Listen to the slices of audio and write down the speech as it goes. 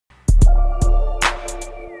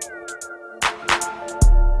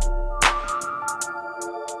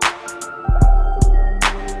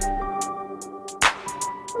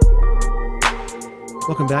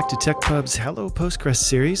Welcome back to Tekpub's Hello Postgres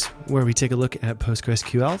series, where we take a look at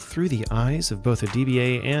PostgreSQL through the eyes of both a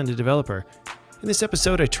DBA and a developer. In this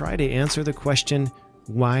episode, I try to answer the question,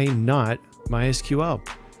 why not MySQL?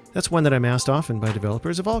 That's one that I'm asked often by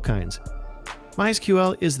developers of all kinds.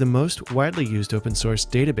 MySQL is the most widely used open source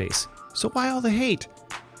database, so why all the hate?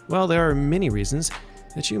 Well, there are many reasons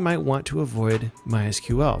that you might want to avoid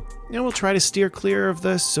MySQL, and we'll try to steer clear of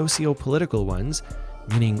the socio-political ones,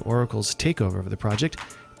 meaning Oracle's takeover of the project,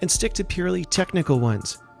 and stick to purely technical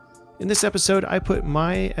ones. In this episode, I put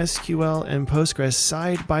MySQL and Postgres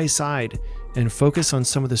side by side and focus on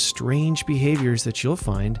some of the strange behaviors that you'll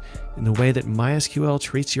find in the way that MySQL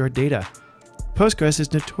treats your data. Postgres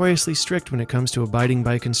is notoriously strict when it comes to abiding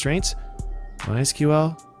by constraints.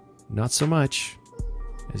 MySQL, not so much,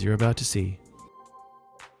 as you're about to see.